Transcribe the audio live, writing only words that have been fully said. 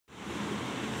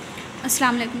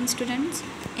Assalamu alaikum students.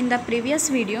 In the previous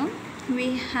video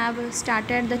we have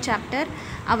started the chapter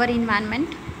our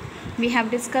environment. We have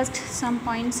discussed some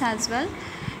points as well.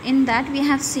 In that we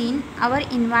have seen our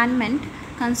environment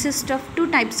consists of two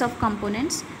types of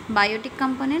components, biotic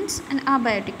components and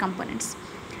abiotic components.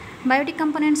 Biotic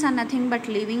components are nothing but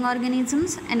living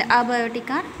organisms and abiotic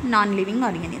are non-living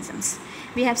organisms.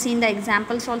 We have seen the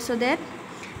examples also there.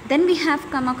 Then we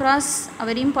have come across a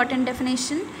very important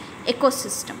definition,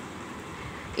 ecosystem.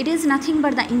 It is nothing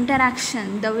but the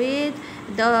interaction, the way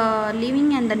the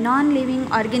living and the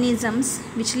non-living organisms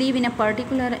which live in a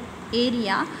particular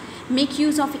area make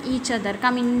use of each other,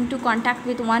 come into contact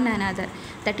with one another.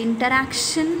 That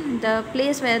interaction, the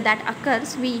place where that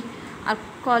occurs, we are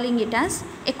calling it as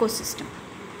ecosystem.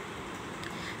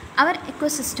 Our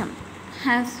ecosystem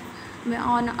has,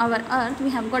 on our earth we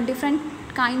have got different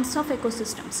kinds of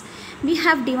ecosystems. We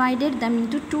have divided them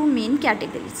into two main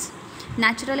categories: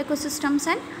 natural ecosystems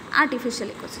and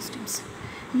artificial ecosystems.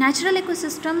 Natural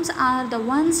ecosystems are the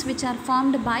ones which are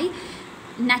formed by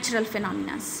natural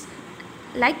phenomena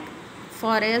like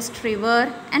forest,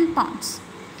 river and ponds,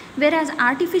 whereas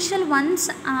artificial ones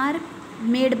are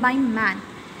made by man.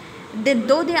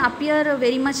 Though they appear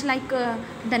very much like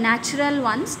the natural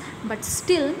ones, but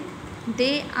still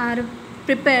they are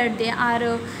prepared, they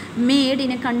are made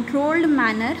in a controlled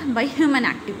manner by human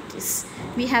activities.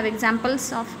 We have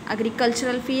examples of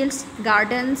agricultural fields,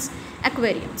 gardens,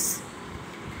 aquariums.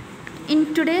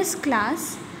 In today's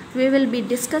class, we will be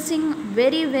discussing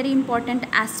very important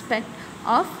aspect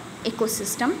of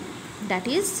ecosystem, that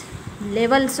is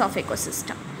levels of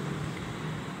ecosystem.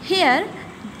 Here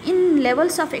in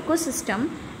levels of ecosystem,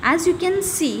 as you can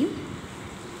see,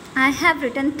 I have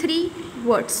written three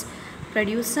words: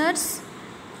 producers,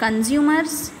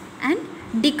 consumers and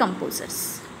decomposers.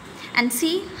 And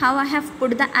see how I have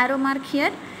put the arrow mark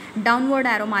here, downward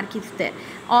arrow mark is there.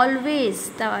 Always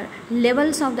the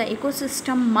levels of the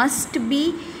ecosystem must be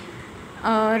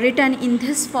written in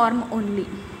this form only.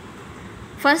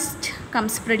 First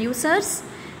comes producers,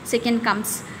 second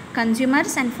comes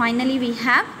consumers, and finally we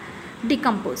have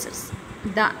decomposers.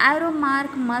 The arrow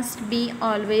mark must be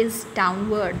always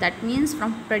downward, that means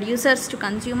from producers to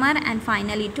consumer and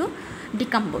finally to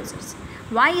decomposers.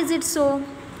 Why is it so?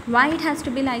 Why it has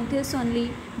to be like this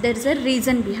only? There is a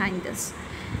reason behind this.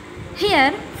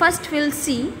 Here first we'll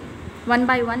see one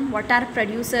by one what are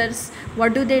producers,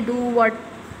 what do they do,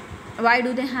 why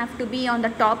do they have to be on the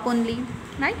top only,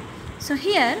 right? So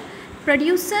here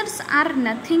producers are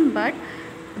nothing but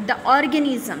the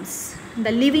organisms,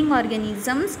 the living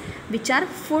organisms which are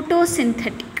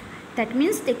photosynthetic. That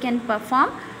means they can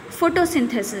perform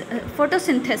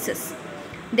photosynthesis.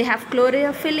 They have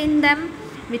chlorophyll in them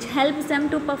which helps them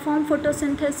to perform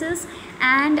photosynthesis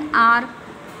and are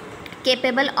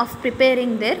capable of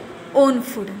preparing their own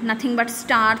food, nothing but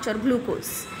starch or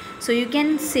glucose. So you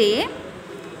can say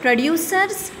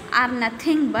producers are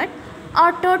nothing but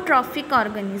autotrophic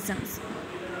organisms.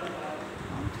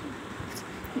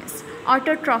 Yes,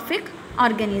 autotrophic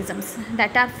organisms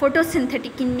that are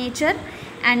photosynthetic in nature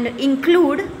and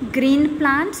include green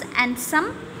plants and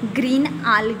some green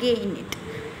algae in it.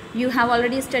 You have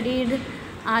already studied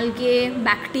algae,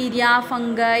 bacteria,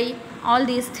 fungi, all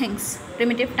these things,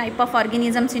 primitive type of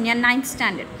organisms in your 9th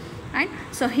standard, right?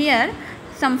 So here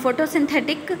some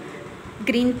photosynthetic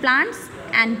green plants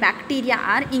and bacteria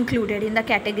are included in the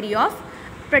category of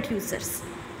producers.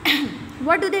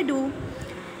 What do they do?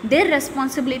 Their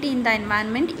responsibility in the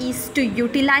environment is to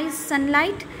utilize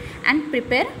sunlight and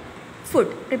prepare food,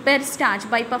 prepare starch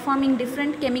by performing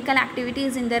different chemical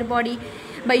activities in their body,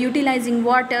 by utilizing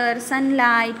water,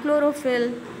 sunlight,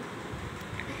 chlorophyll.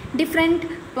 Different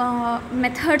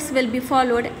methods will be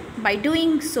followed. By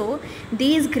doing so,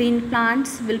 these green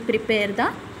plants will prepare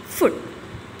the food.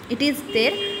 It is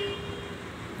their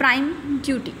prime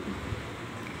duty.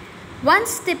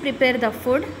 Once they prepare the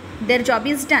food, their job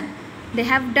is done. They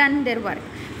have done their work.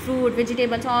 Fruit,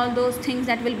 vegetables, all those things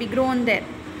that will be grown there.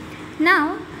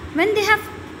 Now, when they have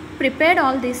prepared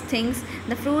all these things,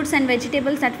 the fruits and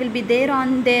vegetables that will be there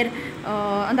on their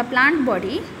on the plant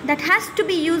body, that has to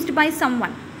be used by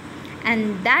someone,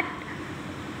 and that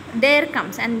there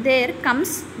comes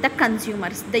the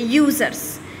consumers, the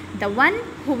users, the one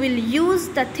who will use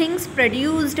the things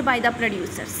produced by the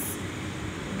producers.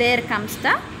 There comes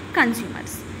the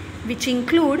consumers, which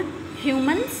include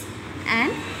humans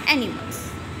and animals.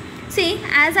 See,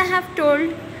 as I have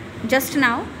told just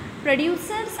now,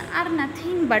 producers are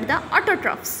nothing but the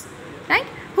autotrophs, right,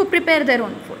 who prepare their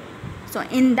own food. So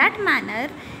in that manner,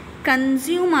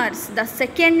 consumers, the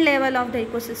second level of the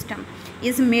ecosystem,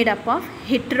 is made up of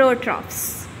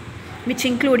heterotrophs, which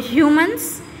include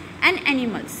humans and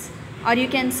animals. Or you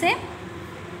can say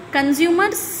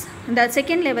consumers, the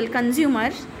second level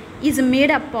consumer is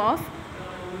made up of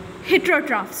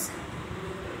heterotrophs,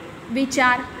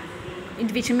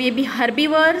 which may be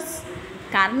herbivores,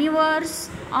 carnivores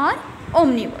or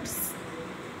omnivores.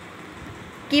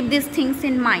 Keep these things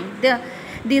in mind.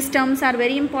 These terms are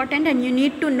very important and you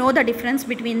need to know the difference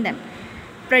between them.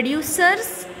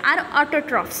 Producers are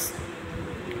autotrophs,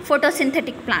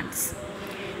 photosynthetic plants.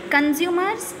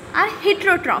 Consumers are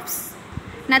heterotrophs,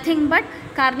 nothing but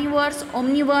carnivores,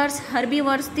 omnivores,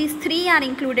 herbivores. These three are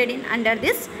included in under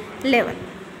this level.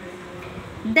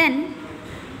 Then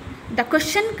the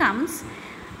question comes,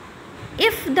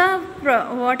 if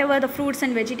whatever the fruits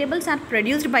and vegetables are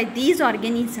produced by these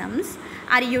organisms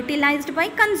are utilized by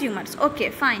consumers, okay,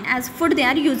 fine, as food they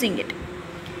are using it.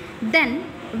 Then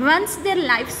once their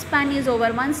lifespan is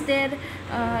over, once their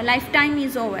lifetime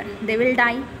is over, they will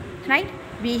die, right?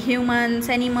 We humans,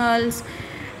 animals,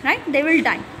 right? They will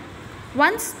die.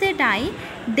 Once they die,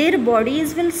 their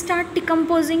bodies will start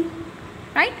decomposing,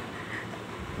 right?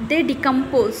 They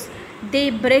decompose, they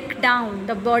break down,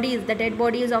 the dead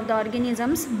bodies of the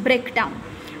organisms break down.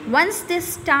 Once they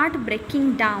start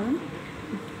breaking down,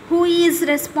 who is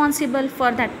responsible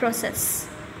for that process?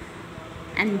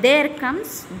 And there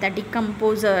comes the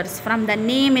decomposers. From the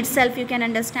name itself you can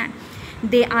understand,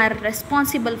 they are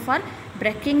responsible for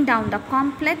breaking down the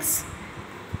complex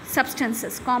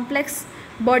substances, complex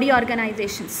body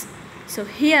organizations. So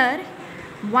here,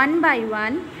 one by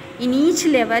one, in each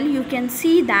level you can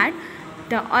see that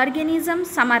the organisms,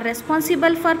 some are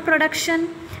responsible for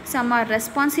production, some are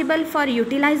responsible for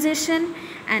utilization,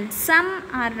 and some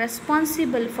are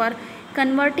responsible for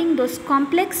converting those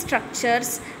complex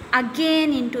structures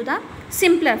again into the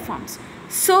simpler forms,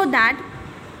 so that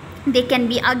they can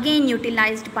be again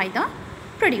utilized by the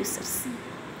producers.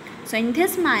 So in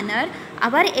this manner,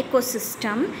 our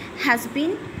ecosystem has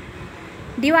been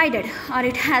divided, or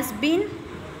it has been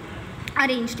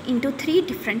arranged into three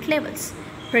different levels: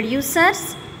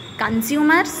 producers,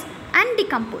 consumers and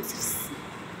decomposers.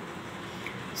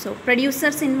 So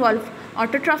producers involve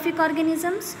autotrophic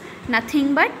organisms,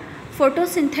 nothing but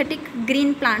photosynthetic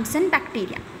green plants and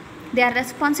bacteria. They are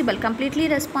responsible, completely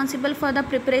responsible for the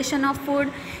preparation of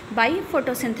food by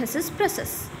photosynthesis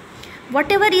process.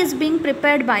 Whatever is being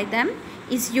prepared by them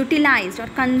is utilized or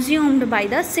consumed by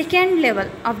the second level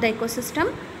of the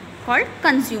ecosystem called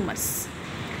consumers.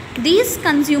 These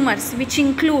consumers, which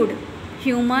include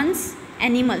humans,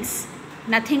 animals,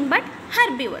 nothing but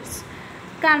herbivores,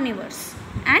 carnivores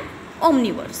and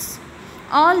omnivores.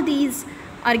 All these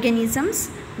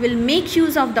organisms will make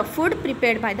use of the food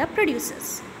prepared by the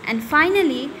producers. And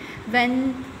finally,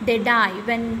 when they die,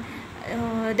 when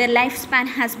their lifespan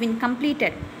has been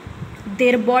completed,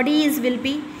 their bodies will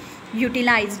be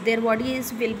utilized, their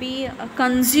bodies will be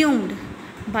consumed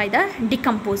by the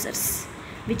decomposers,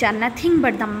 which are nothing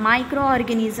but the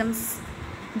microorganisms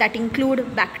that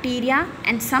include bacteria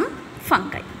and some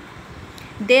fungi.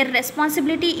 Their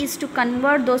responsibility is to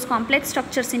convert those complex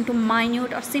structures into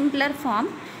minute or simpler form,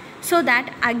 so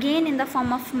that again in the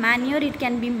form of manure it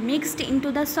can be mixed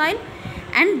into the soil,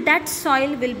 and that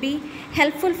soil will be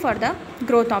helpful for the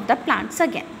growth of the plants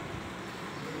again.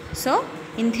 So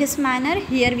in this manner,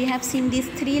 here we have seen these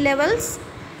three levels.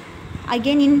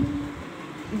 Again in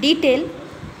detail,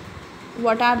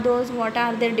 what are those, what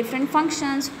are their different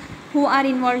functions, who are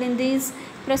involved in these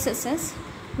processes,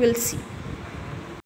 we'll see.